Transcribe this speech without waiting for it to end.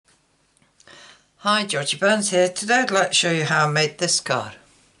Hi, Georgie Burns here. Today I'd like to show you how I made this card.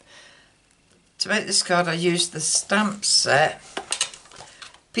 To make this card I used the stamp set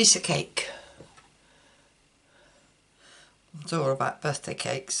piece of cake. It's all about birthday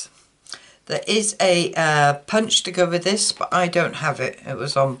cakes. There is a punch to go with this, but I don't have it. It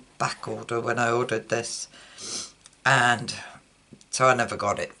was on back order when I ordered this, and so I never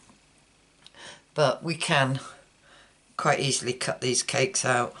got it. But we can quite easily cut these cakes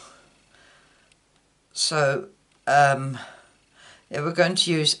out. So yeah, we're going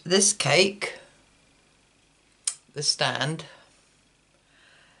to use this cake, the stand,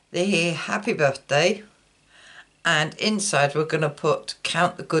 the happy birthday, and inside we're going to put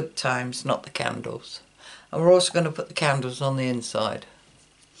count the good times, not the candles. And we're also going to put the candles on the inside.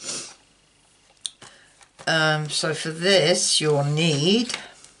 So for this you'll need,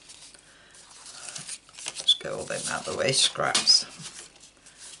 let's get all them out of the way, scraps.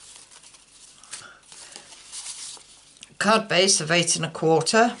 Card base of 8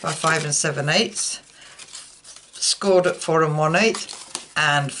 1/4 by 5 7/8, scored at 4 1/8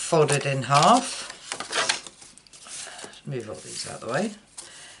 and folded in half. Let's move all these out of the way.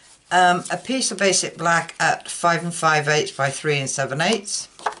 A piece of basic black at 5 5/8 by 3 7/8.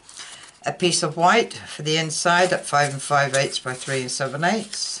 A piece of white for the inside at 5 5/8 by 3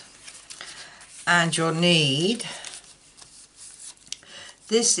 7/8. And you'll need,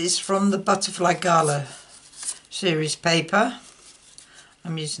 this is from the Butterfly Gala series paper.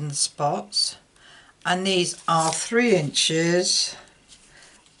 I'm using the spots, and these are 3 inches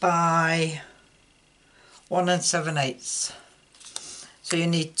by 1 7/8. So you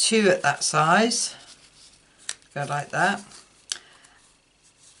need 2 at that size, go like that,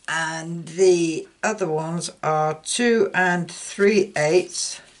 and the other ones are 2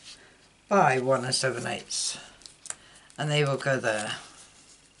 3/8 by 1 7/8, and they will go there.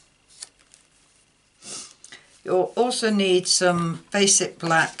 You'll also need some basic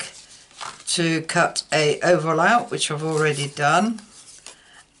black to cut a oval out, which I've already done,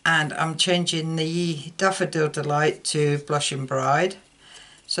 and I'm changing the Daffodil Delight to Blushing Bride.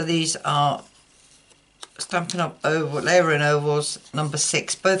 So these are Stampin' Up oval, layering ovals, number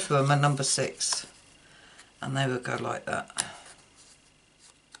 6. Both of them are number 6, and they will go like that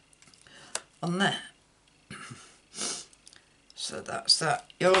on there. So that's that.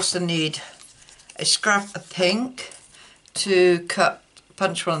 You also need a scrap of pink to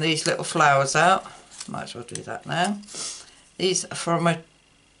punch one of these little flowers out. Might as well do that now. These are from a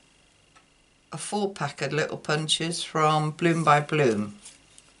 4-pack of little punches from Bloom by Bloom.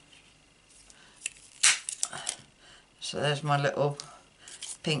 So there's my little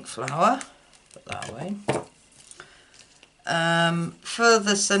pink flower. Put that away. For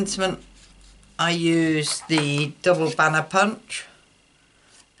the sentiment I use the double banner punch,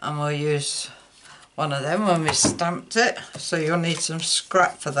 and we'll use one of them when we stamped it. So you'll need some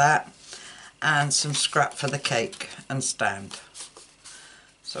scrap for that and some scrap for the cake and stand.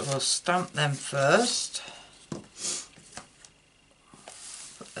 So we'll stamp them first,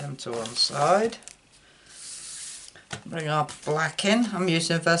 put them to one side, bring our black in. I'm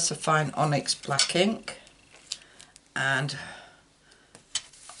using VersaFine Onyx black ink, and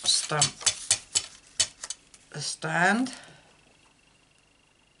stamp the stand.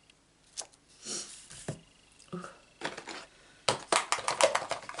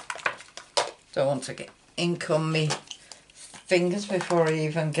 Don't want to get ink on me fingers before I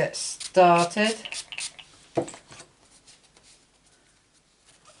even get started.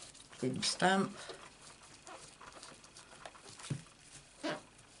 Green stamp.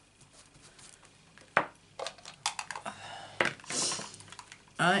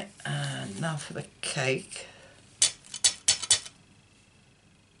 Right, and now for the cake.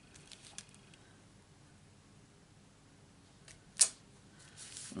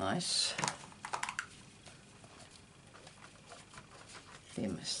 Nice. Give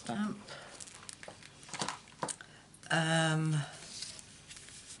me a stamp.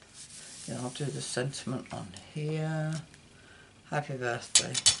 Yeah, I'll do the sentiment on here. Happy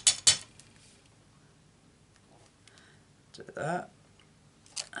birthday. Do that.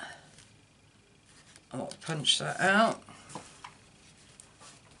 I'll punch that out.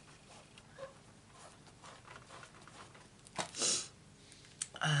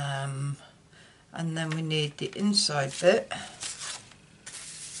 And then we need the inside bit.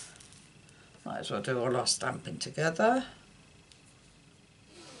 Might as well do all our stamping together.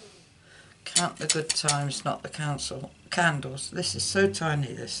 Count the good times, not the candles. This is so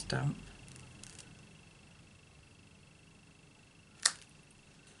tiny, this stamp.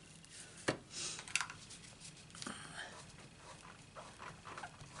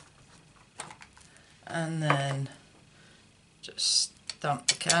 and then just stamp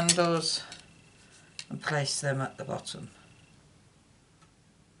the candles and place them at the bottom.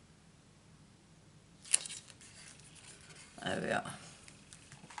 There we are.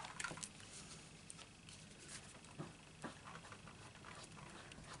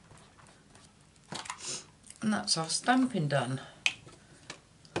 And that's our stamping done.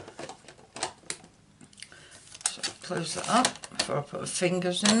 So close that up before I put my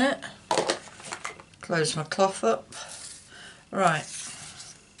fingers in it. Close my cloth up. Right,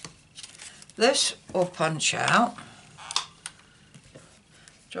 this will punch out.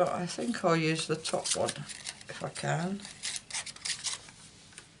 Do you know what, I think I'll use the top one if I can.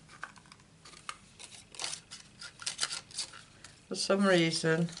 For some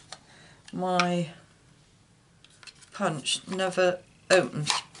reason my punch never opens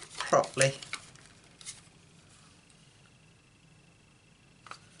properly.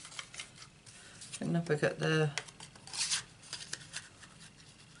 I can never get the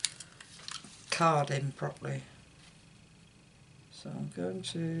card in properly. So I'm going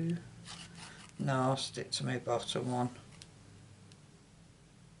to, no, I'll stick to my bottom one.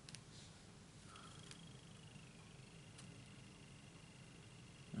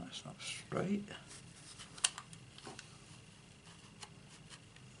 That's not straight.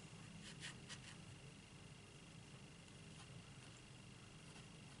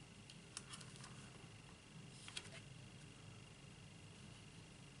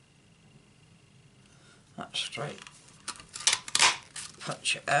 That's straight.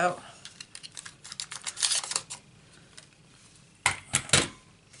 Punch it out.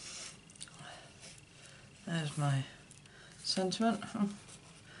 There's my sentiment.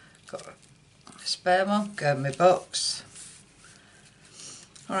 Got a spare one, go in my box.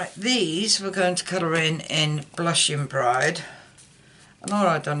 Alright, these we're going to colour in Blushing Bride. And all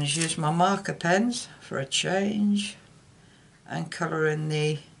I've done is use my marker pens for a change and colour in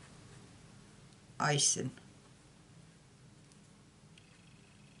the icing.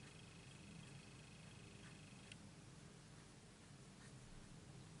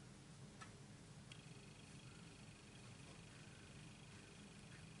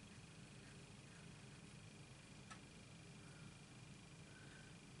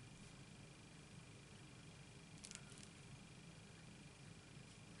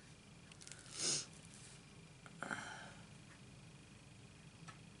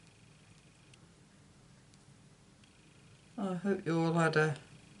 I hope you all had a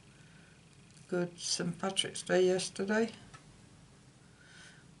good St. Patrick's Day yesterday.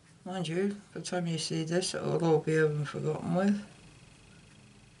 Mind you, by the time you see this it will all be over and forgotten with.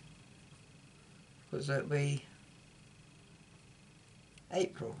 Because it'll be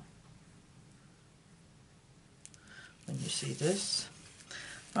April when you see this.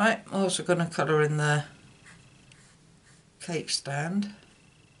 Right, I'm also going to colour in the cake stand.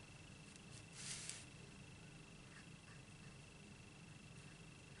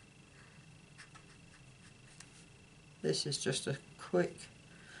 This is just a quick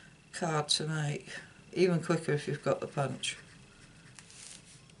card to make, even quicker if you've got the punch.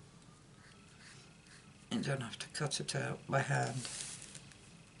 You don't have to cut it out by hand.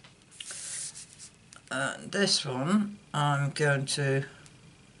 And this one I'm going to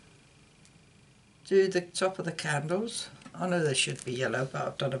do the top of the candles. I know they should be yellow, but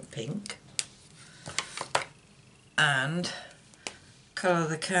I've done a pink. And colour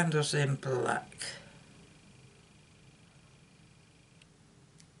the candles in black.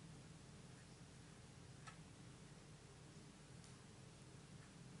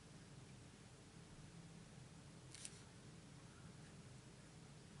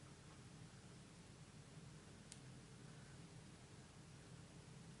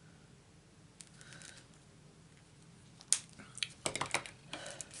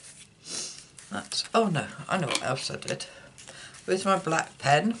 That's, oh no, I know what else I did. With my black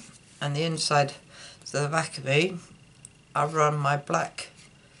pen and the inside to the back of me, I run my black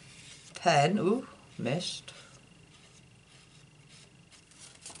pen, ooh, missed,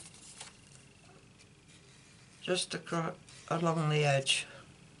 just across, along the edge.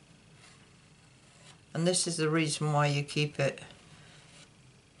 And this is the reason why you keep it,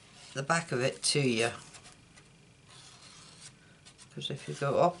 the back of it to you. Because if you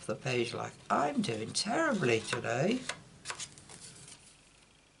go off the page like I'm doing terribly today,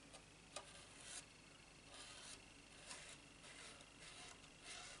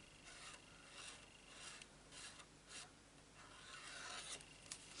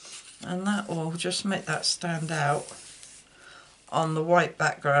 and that will just make that stand out on the white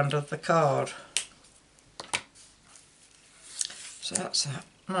background of the card. So that's that.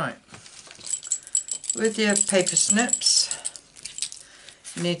 Right, With your paper snips,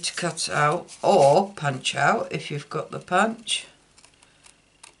 you need to cut out or punch out, if you've got the punch,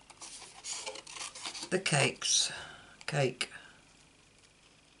 the cake.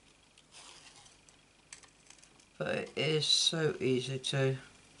 But it is so easy to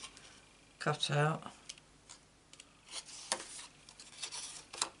cut out.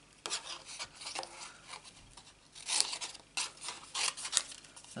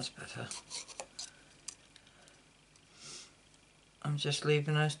 That's better. I'm just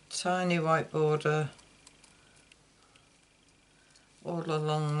leaving a tiny white border all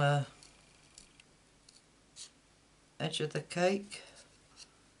along the edge of the cake,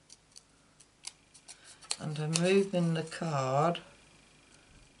 and I'm moving the card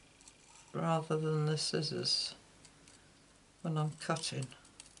rather than the scissors when I'm cutting.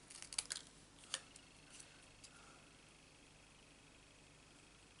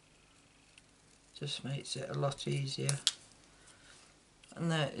 Just makes it a lot easier. And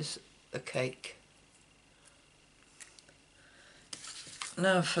there is a cake.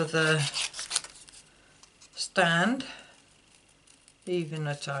 Now for the stand, leaving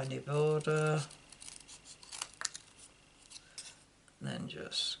a tiny border, and then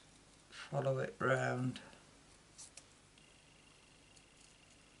just follow it round.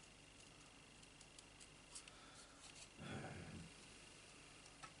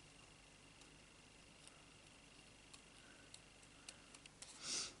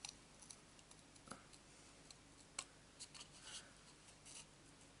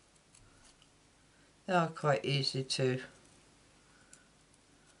 They are quite easy to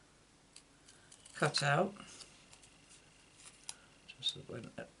cut out. Just went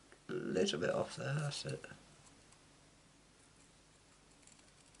a little bit off there, that's it.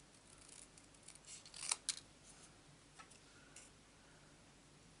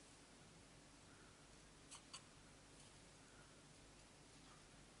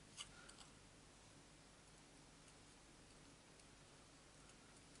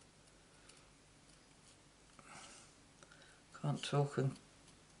 Can't talk and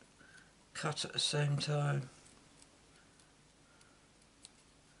cut at the same time.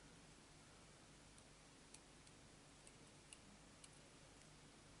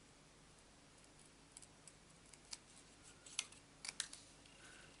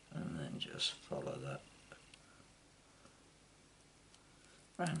 And then just follow that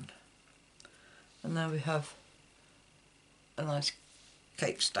round. And now we have a nice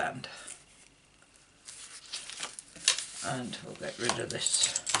cake stand. And we'll get rid of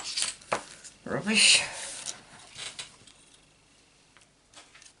this rubbish.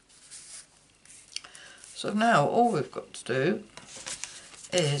 So now all we've got to do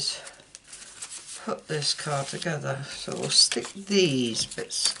is put this card together. So we'll stick these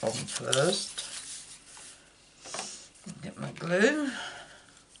bits on first. Get my glue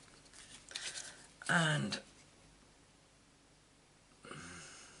and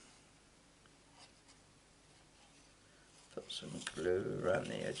put some glue around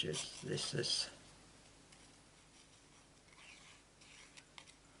the edges. This is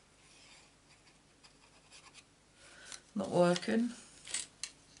not working.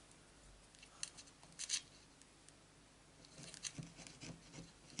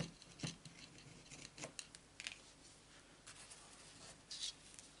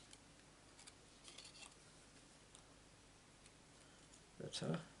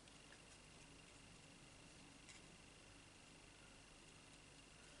 Better.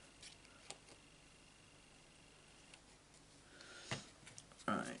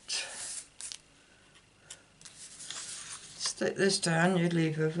 Right. Stick this down, you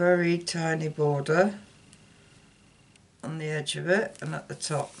leave a very tiny border on the edge of it and at the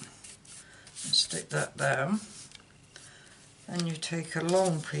top. And stick that down. And you take a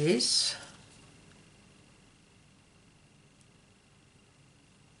long piece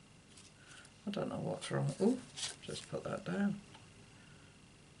I don't know what's wrong. Oh, just put that down.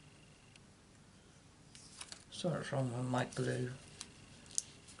 Something's wrong with my glue.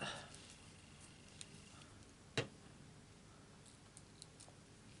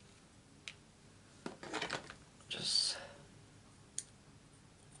 Just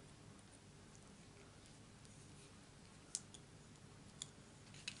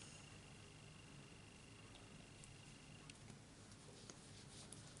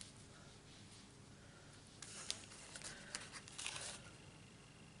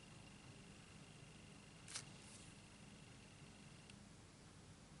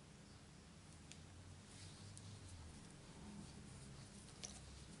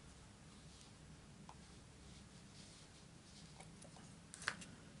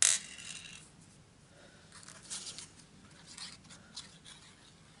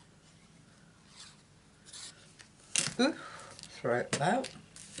about.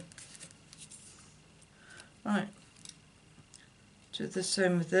 Right, do the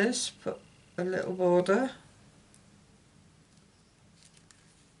same with this, put a little border.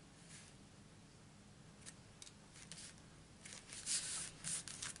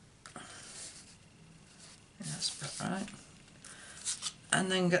 That's about right.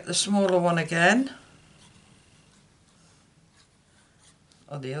 And then get the smaller one again,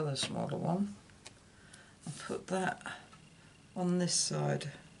 or the other smaller one, and put that on this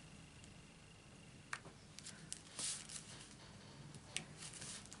side.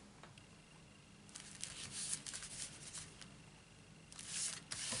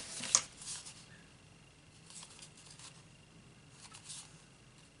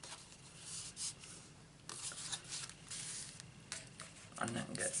 And then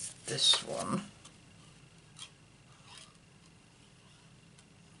get this one.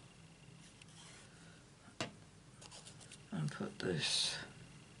 And put this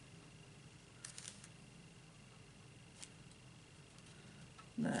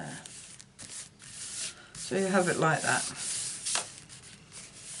there. So you have it like that.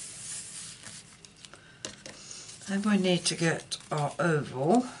 Then we need to get our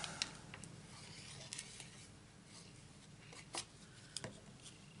oval.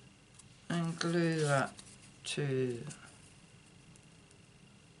 And glue that to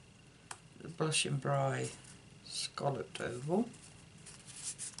the Blush and Bry scalloped oval.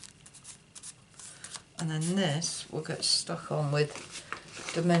 And then this will get stuck on with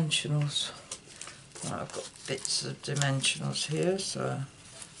dimensionals. Right, I've got bits of dimensionals here, so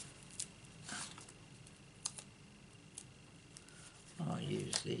I'll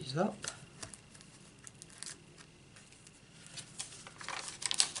use these up.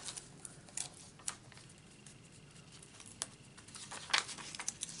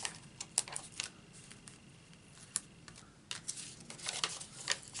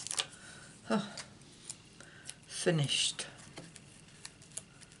 Oh, finished.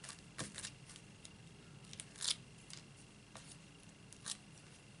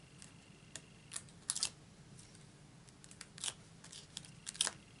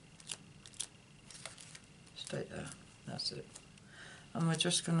 Stay there, that's it. And we're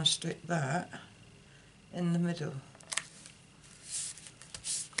just going to stick that in the middle.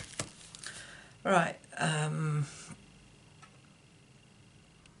 Right,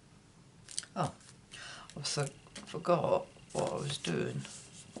 oh, I forgot what I was doing.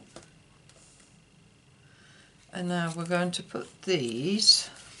 And now we're going to put these,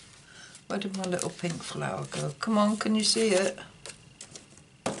 where did my little pink flower go? Come on, can you see it?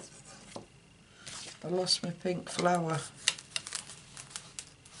 I lost my pink flower.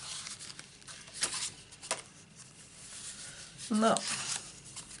 No,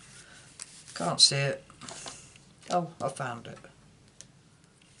 can't see it. Oh, I found it.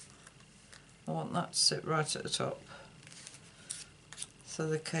 I want that to sit right at the top. So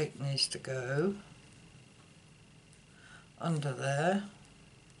the cake needs to go under there,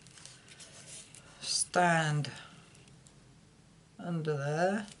 stand under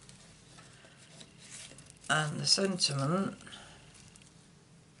there, and the sentiment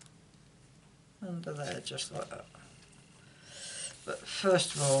under there, just like that. But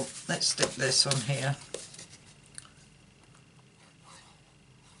first of all, let's stick this on here.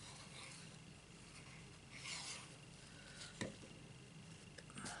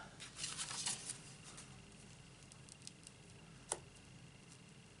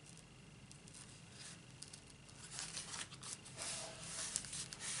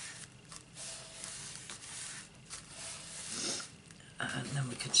 And then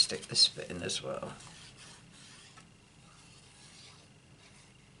we can stick this bit in as well.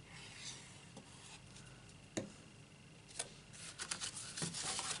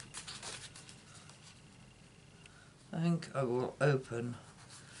 I think I will open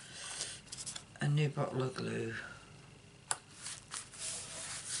a new bottle of glue.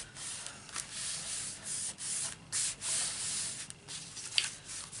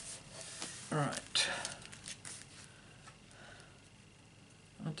 Right.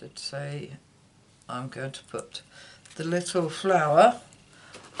 I did say I'm going to put the little flower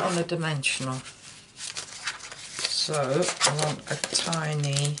on a dimensional. So I want a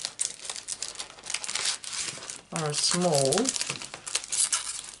tiny or a small,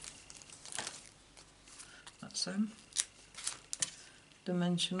 that's them,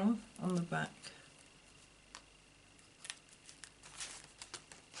 dimensional on the back.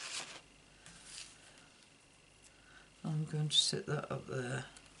 I'm going to sit that up there.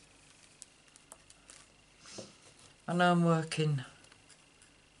 I know I'm working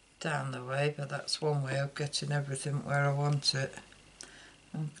down the way, but that's one way of getting everything where I want it.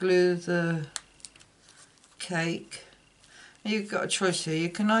 And glue the cake. You've got a choice here. You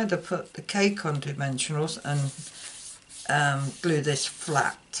can either put the cake on dimensionals and glue this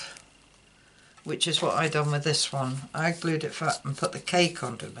flat, which is what I done with this one. I glued it flat and put the cake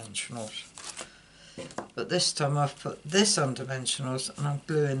on dimensionals. But this time I've put this on dimensionals and I'm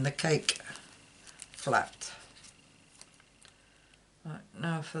gluing the cake flat. Right,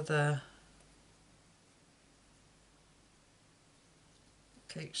 now for the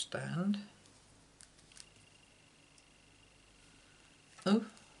cake stand. Oh,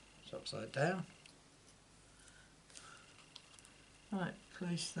 it's upside down. Right,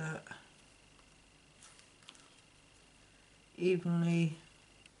 place that evenly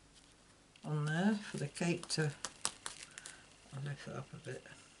on there for the cake to, I'll lift it up a bit,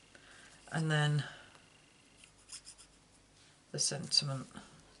 and then the sentiment,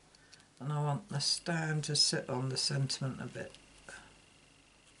 and I want the stand to sit on the sentiment a bit,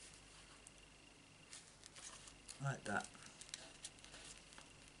 like that.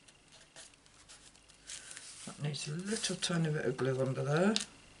 That needs a little tiny bit of glue under there.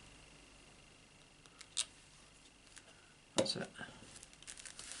 That's it.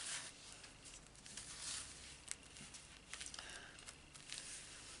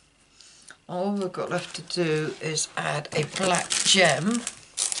 All we've got left to do is add a black gem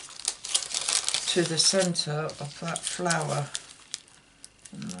to the centre of that flower.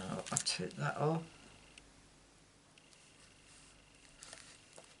 Now I'll take that off.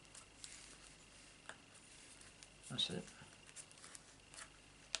 That's it.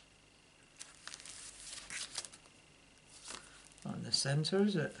 Not in the centre,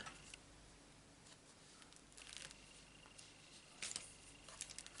 is it?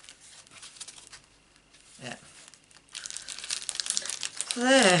 Yeah.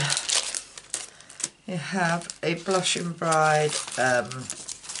 There you have a Blushing Bride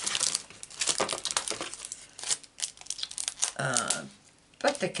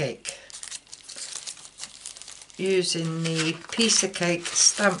birthday cake using the piece of cake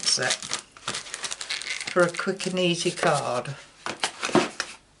stamp set for a quick and easy card.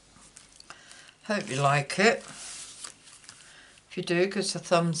 Hope you like it. If you do, give us a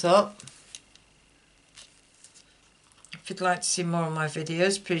thumbs up. If you'd like to see more of my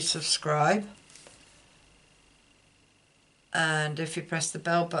videos, please subscribe. And if you press the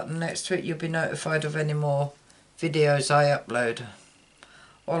bell button next to it, you'll be notified of any more videos I upload.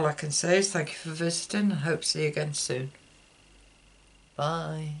 All I can say is thank you for visiting. I hope to see you again soon.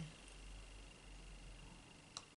 Bye.